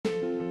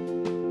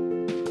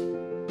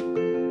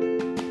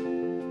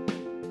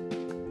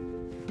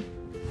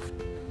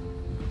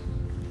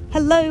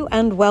Hello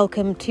and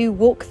welcome to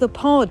Walk the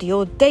Pod,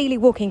 your daily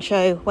walking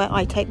show where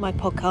I take my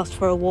podcast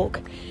for a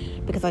walk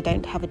because I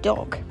don't have a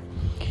dog.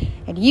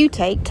 And you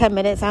take 10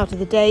 minutes out of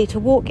the day to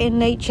walk in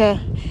nature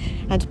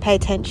and to pay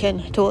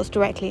attention to what's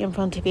directly in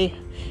front of you.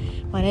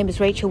 My name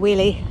is Rachel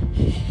Wheely,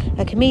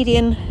 a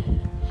comedian,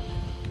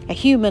 a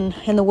human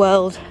in the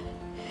world,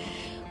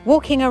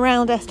 walking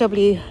around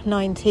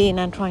SW19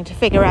 and trying to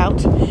figure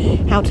out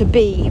how to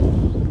be.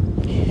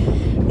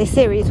 This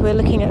series we're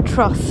looking at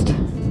trust.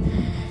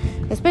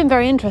 It's been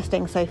very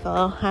interesting so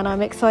far, and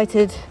I'm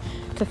excited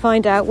to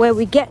find out where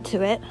we get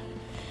to it.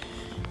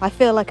 I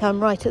feel like I'm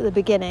right at the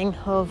beginning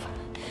of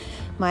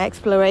my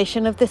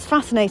exploration of this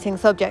fascinating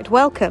subject.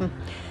 Welcome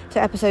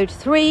to episode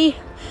 3,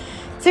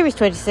 series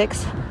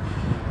 26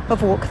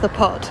 of Walk the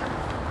Pod.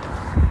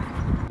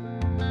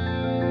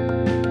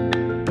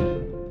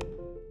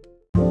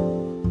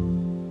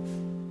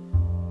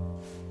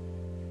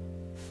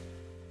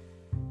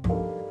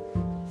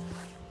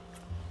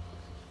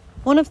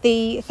 One of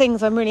the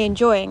things I'm really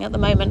enjoying at the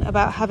moment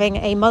about having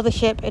a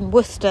mothership in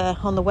Worcester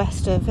on the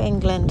west of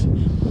England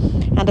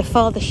and a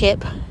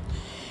fathership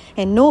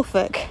in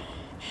Norfolk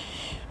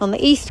on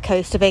the east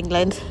coast of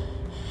England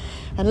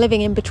and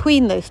living in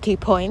between those 2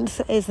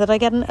 points is that I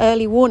get an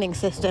early warning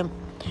system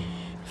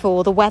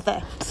for the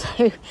weather.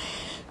 So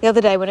the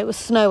other day when it was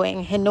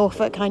snowing in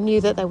Norfolk, I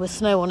knew that there was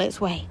snow on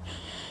its way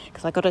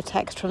because I got a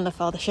text from the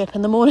fathership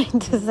in the morning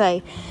to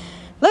say,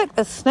 "Look,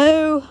 there's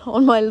snow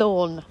on my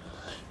lawn."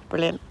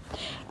 Brilliant.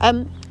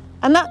 And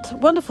that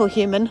wonderful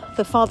human,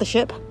 the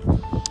fathership,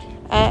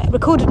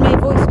 recorded me a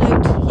voice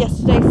note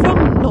yesterday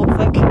from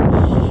Norfolk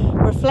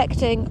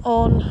reflecting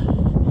on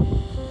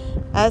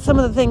some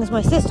of the things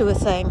my sister was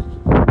saying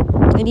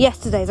in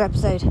yesterday's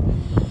episode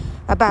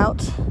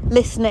about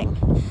listening.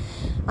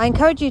 I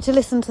encourage you to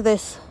listen to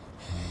this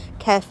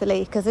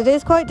carefully because it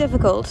is quite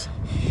difficult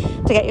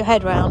to get your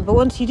head around, but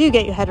once you do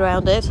get your head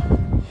around it,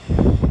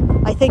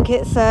 I think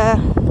it's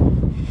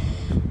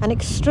an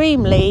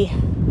extremely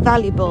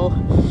valuable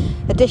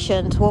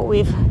addition to what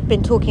we've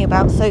been talking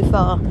about so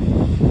far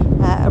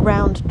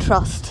around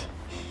trust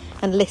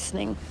and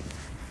listening.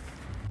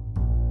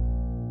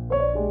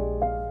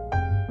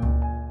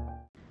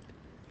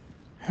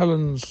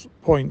 Helen's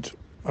point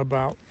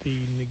about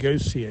the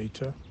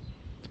negotiator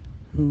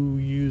who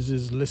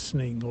uses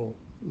listening or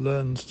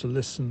learns to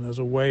listen as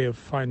a way of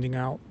finding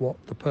out what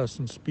the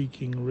person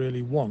speaking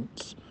really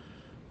wants,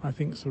 I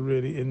think is a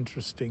really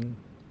interesting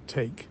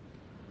take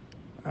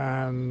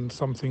and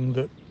something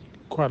that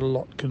quite a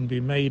lot can be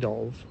made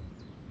of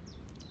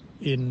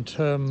in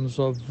terms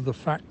of the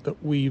fact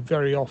that we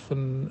very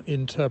often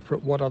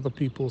interpret what other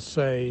people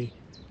say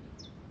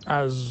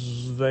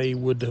as they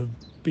would have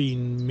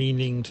been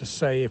meaning to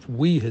say if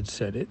we had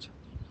said it,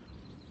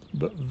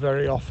 but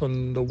very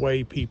often the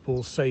way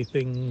people say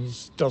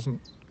things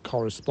doesn't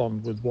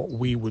correspond with what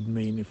we would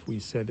mean if we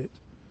said it.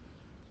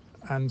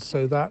 And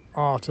so that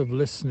art of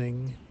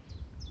listening,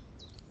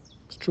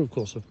 it's true of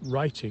course of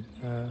writing,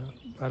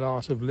 that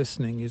art of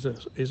listening is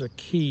a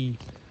key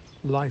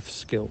life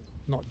skill,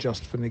 not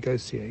just for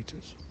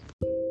negotiators.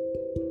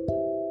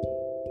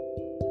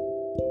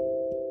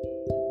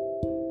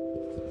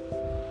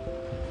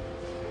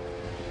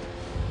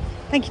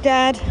 Thank you,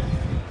 Dad.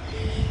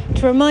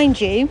 To remind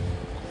you,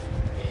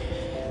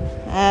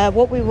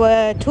 what we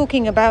were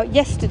talking about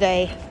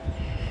yesterday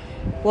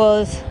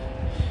was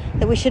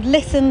that we should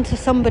listen to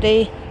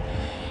somebody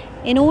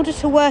in order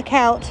to work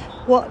out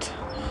what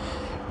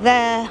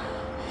their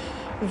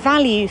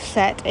value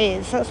set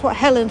is. That's what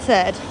Helen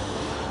said,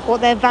 what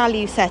their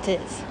value set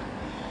is,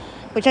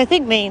 which I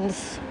think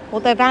means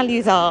what their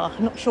values are.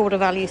 I'm not sure what a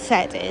value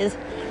set is.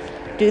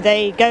 Do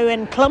they go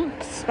in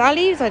clumps,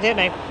 values? I don't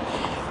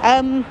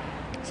know.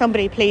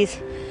 Somebody please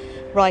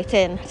write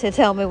in to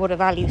tell me what a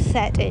value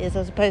set is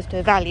as opposed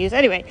to values.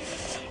 Anyway,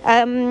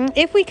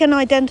 if we can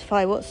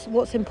identify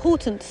what's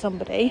important to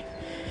somebody,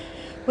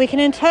 we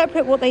can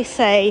interpret what they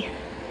say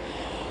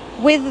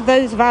with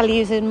those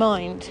values in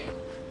mind.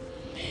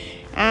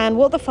 And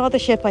what the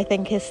fathership, I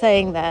think, is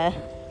saying there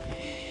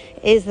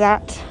is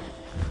that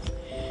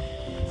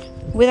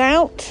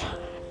without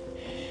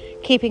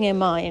keeping in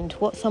mind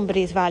what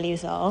somebody's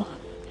values are,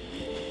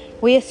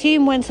 we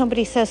assume when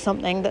somebody says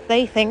something that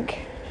they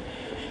think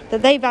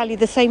that they value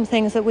the same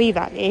things that we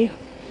value,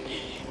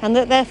 and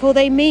that therefore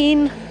they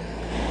mean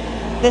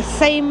the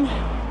same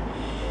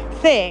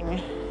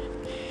thing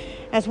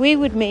as we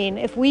would mean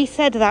if we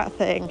said that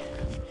thing.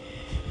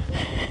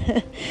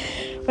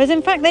 Whereas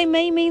in fact they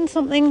may mean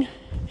something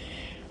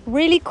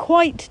really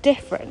quite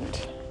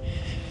different.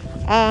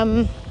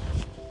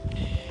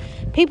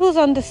 People's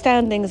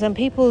understandings and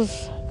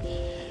people's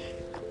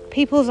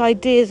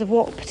ideas of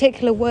what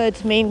particular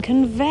words mean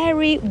can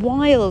vary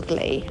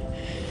wildly.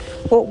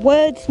 What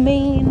words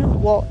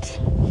mean, what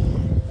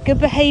good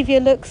behaviour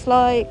looks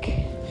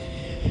like,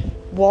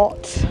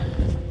 what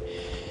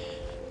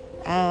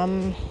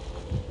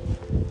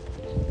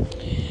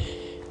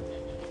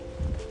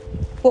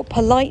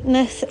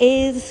politeness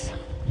is,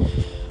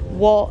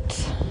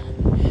 what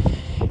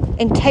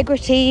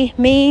integrity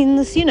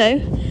means,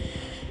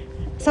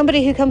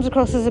 Somebody who comes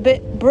across as a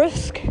bit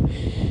brusque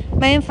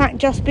may in fact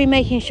just be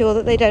making sure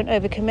that they don't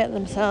overcommit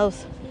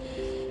themselves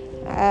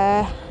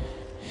and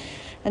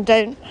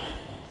don't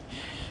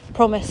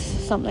promise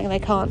something they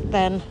can't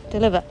then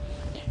deliver,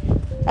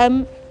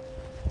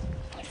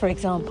 for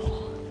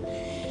example.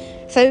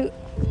 So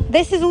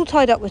this is all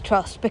tied up with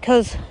trust,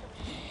 because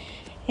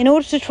in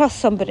order to trust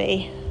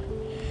somebody,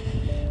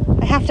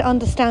 I have to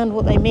understand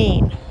what they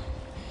mean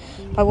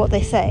by what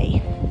they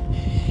say.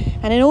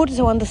 And in order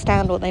to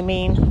understand what they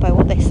mean by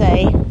what they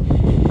say,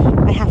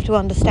 I have to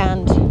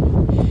understand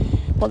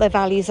what their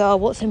values are,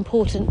 what's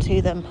important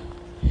to them,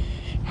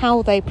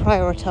 how they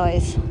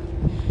prioritise,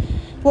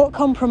 what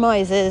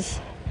compromises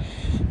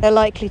they're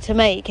likely to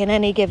make in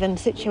any given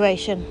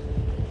situation.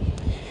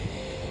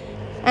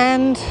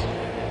 And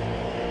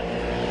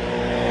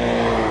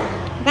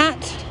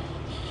that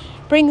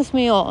brings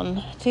me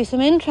on to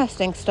some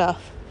interesting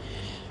stuff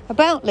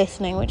about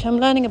listening, which I'm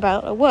learning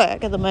about at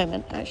work at the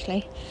moment,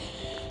 actually,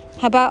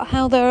 about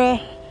how there are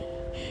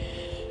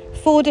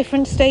 4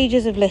 different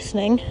stages of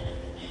listening,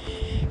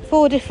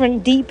 4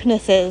 different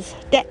deepnesses,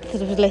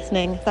 depths of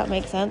listening, if that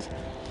makes sense.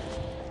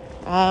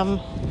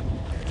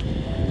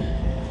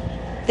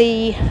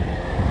 The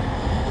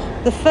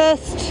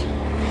first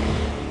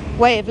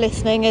way of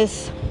listening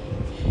is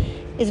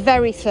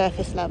very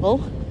surface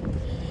level.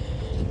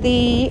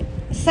 The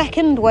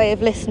second way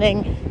of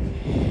listening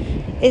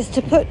is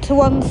to put to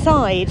one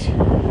side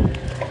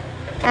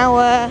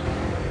our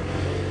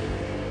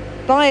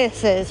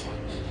biases,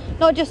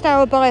 not just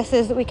our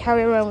biases that we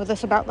carry around with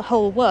us about the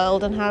whole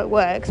world and how it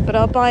works, but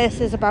our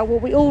biases about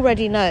what we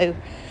already know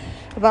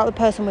about the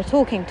person we're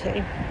talking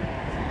to.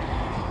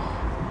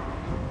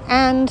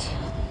 And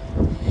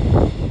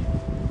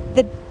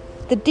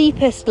the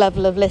deepest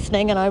level of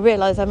listening, and I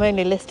realise I'm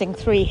only listing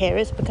 3 here,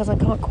 it's because I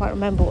can't quite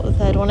remember what the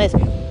third one is.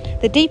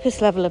 The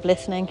deepest level of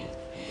listening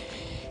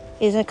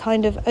is a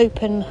kind of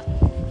open-hearted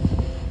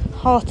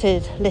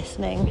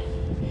listening,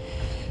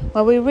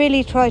 where we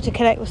really try to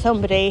connect with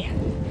somebody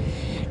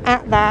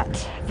at that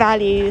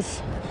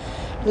values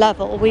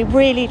level. We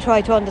really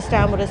try to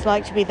understand what it's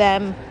like to be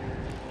them.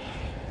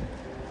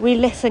 We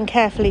listen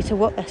carefully to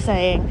what they're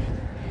saying.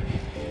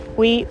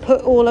 We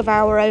put all of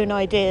our own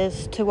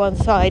ideas to one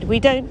side. We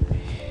don't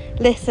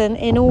listen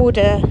in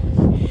order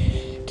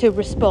to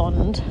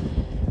respond.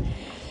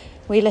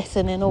 We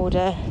listen in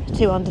order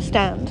to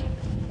understand.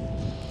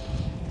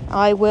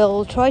 I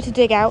will try to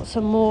dig out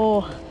some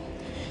more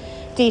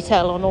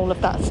detail on all of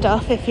that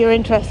stuff if you're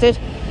interested,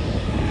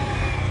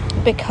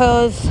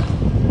 because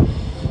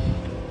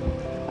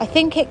I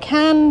think it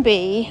can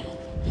be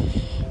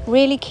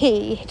really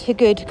key to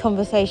good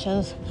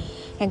conversations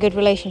and good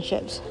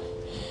relationships.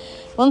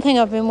 One thing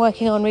I've been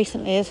working on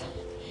recently is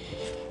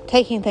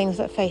taking things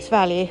at face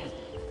value,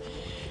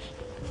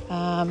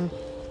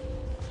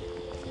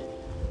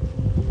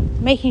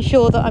 making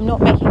sure that I'm not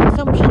making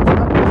assumptions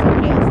about what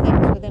somebody else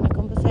thinks within a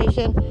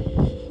conversation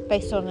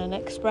based on an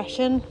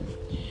expression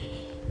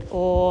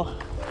or,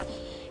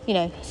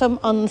 some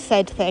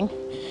unsaid thing.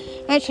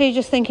 Actually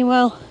just thinking,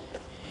 well,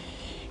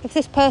 if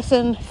this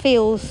person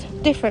feels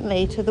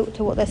differently to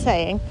what they're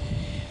saying,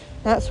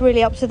 that's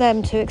really up to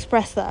them to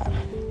express that.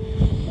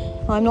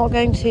 I'm not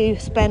going to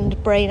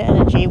spend brain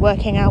energy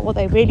working out what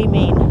they really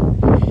mean.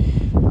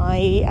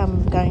 I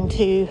am going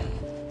to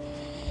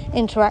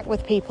interact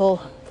with people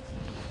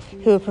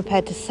who are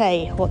prepared to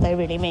say what they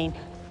really mean,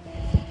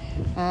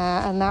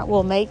 and that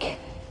will make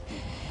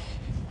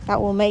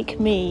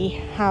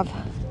me have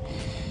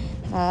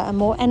a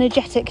more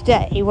energetic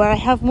day, where I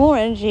have more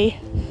energy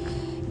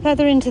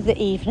further into the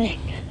evening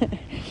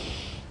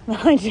than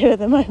I do at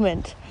the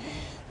moment.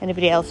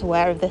 Anybody else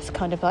aware of this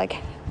kind of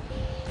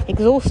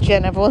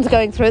exhaustion everyone's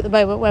going through at the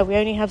moment, where we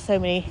only have so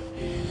many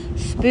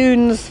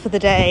spoons for the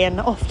day, and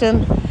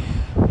often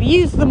we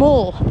use them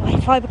all by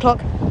 5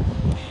 o'clock.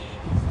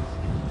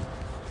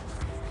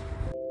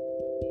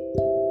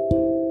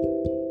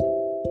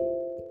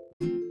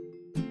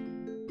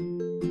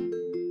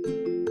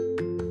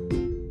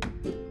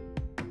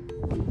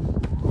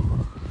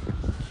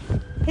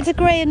 It's a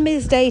grey and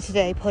Ms day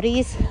today,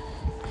 poddies.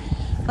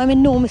 I'm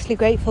enormously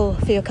grateful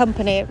for your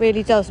company. It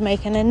really does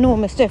make an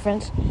enormous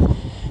difference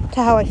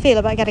to how I feel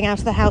about getting out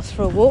of the house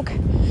for a walk.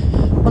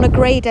 On a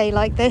grey day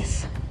like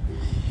this,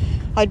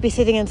 I'd be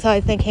sitting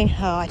inside thinking,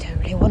 I don't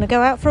really want to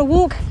go out for a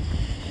walk.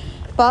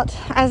 But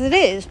as it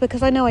is,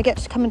 because I know I get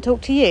to come and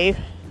talk to you,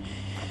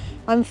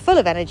 I'm full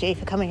of energy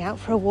for coming out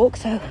for a walk,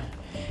 so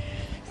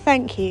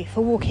thank you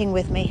for walking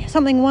with me.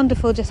 Something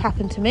wonderful just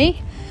happened to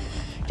me.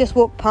 Just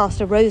walked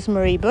past a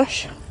rosemary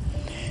bush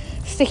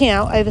sticking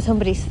out over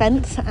somebody's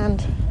fence,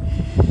 and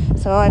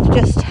so I've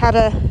just had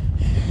a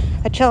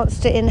chance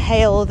to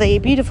inhale the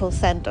beautiful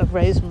scent of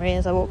rosemary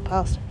as I walked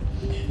past.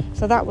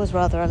 So that was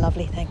rather a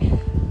lovely thing.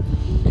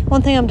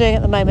 One thing I'm doing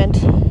at the moment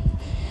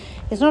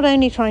is not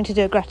only trying to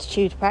do a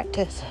gratitude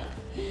practice,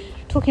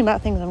 talking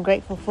about things I'm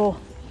grateful for,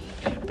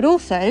 but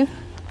also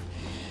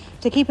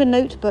to keep a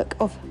notebook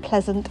of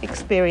pleasant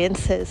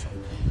experiences.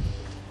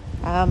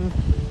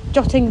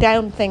 Jotting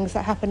down things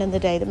that happen in the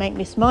day that make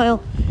me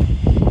smile,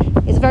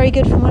 is very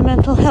good for my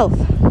mental health.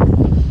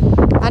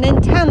 And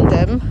in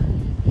tandem,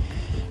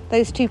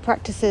 those two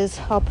practices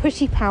are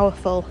pretty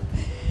powerful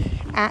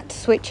at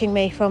switching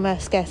me from a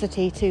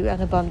scarcity to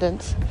an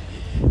abundance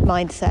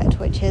mindset,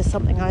 which is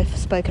something I've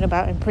spoken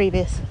about in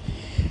previous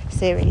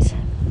series.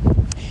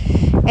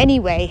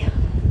 Anyway,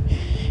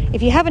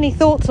 if you have any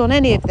thoughts on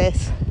any of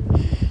this,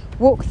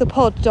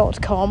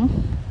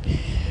 walkthepod.com,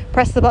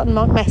 press the button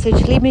marked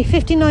message, leave me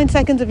 59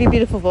 seconds of your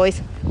beautiful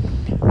voice.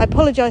 I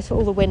apologise for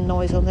all the wind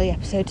noise on the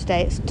episode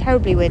today. It's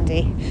terribly windy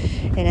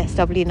in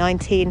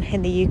SW19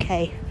 in the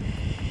UK.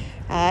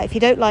 If you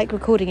don't like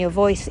recording your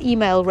voice,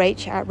 email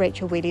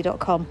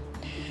rach@rachelwheely.com,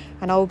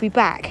 and I will be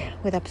back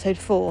with episode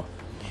 4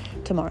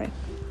 tomorrow.